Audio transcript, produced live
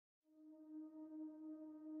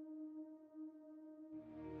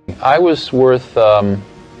I was worth about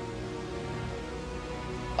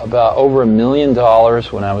over $1 million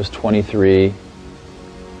when I was 23,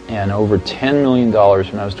 and over $10 million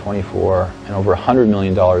when I was 24, and over $100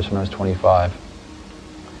 million when I was 25.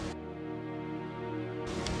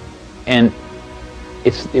 And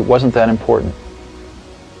it wasn't that important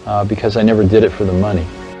because I never did it for the money.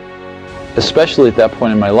 Especially at that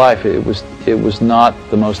point in my life, it was not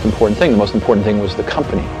the most important thing. The most important thing was the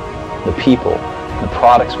company, the people, the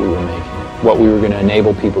products we were making, what we were going to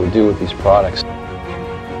enable people to do with these products.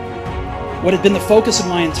 What had been the focus of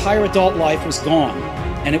my entire adult life was gone,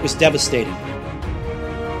 and it was devastating.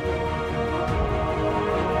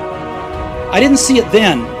 I didn't see it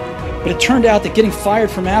then, but it turned out that getting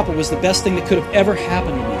fired from Apple was the best thing that could have ever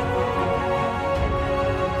happened to me.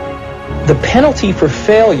 The penalty for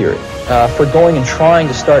failure for going and trying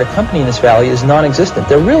to start a company in this valley is non-existent.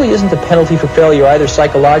 There really isn't a penalty for failure either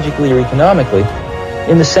psychologically or economically,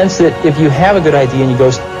 in the sense that if you have a good idea and you go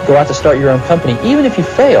out to start your own company, even if you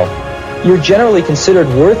fail, you're generally considered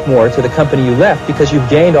worth more to the company you left because you've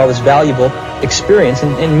gained all this valuable experience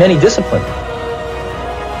in many disciplines.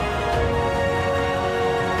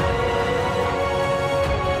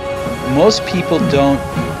 Most people don't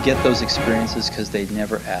get those experiences because they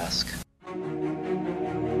never ask.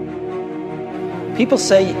 People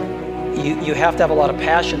say you have to have a lot of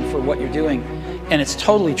passion for what you're doing, and it's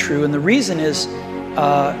totally true. And the reason is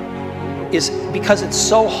because it's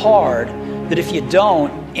so hard that if you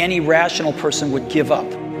don't, any rational person would give up.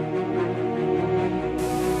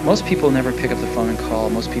 Most people never pick up the phone and call.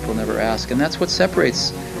 Most people never ask, and that's what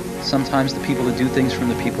separates sometimes the people that do things from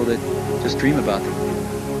the people that just dream about them.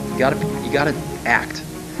 You gotta act,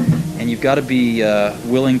 and you've got to be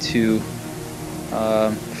willing to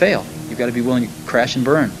fail. You've got to be willing to crash and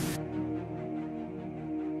burn.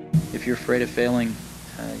 If you're afraid of failing,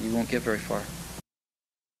 you won't get very far.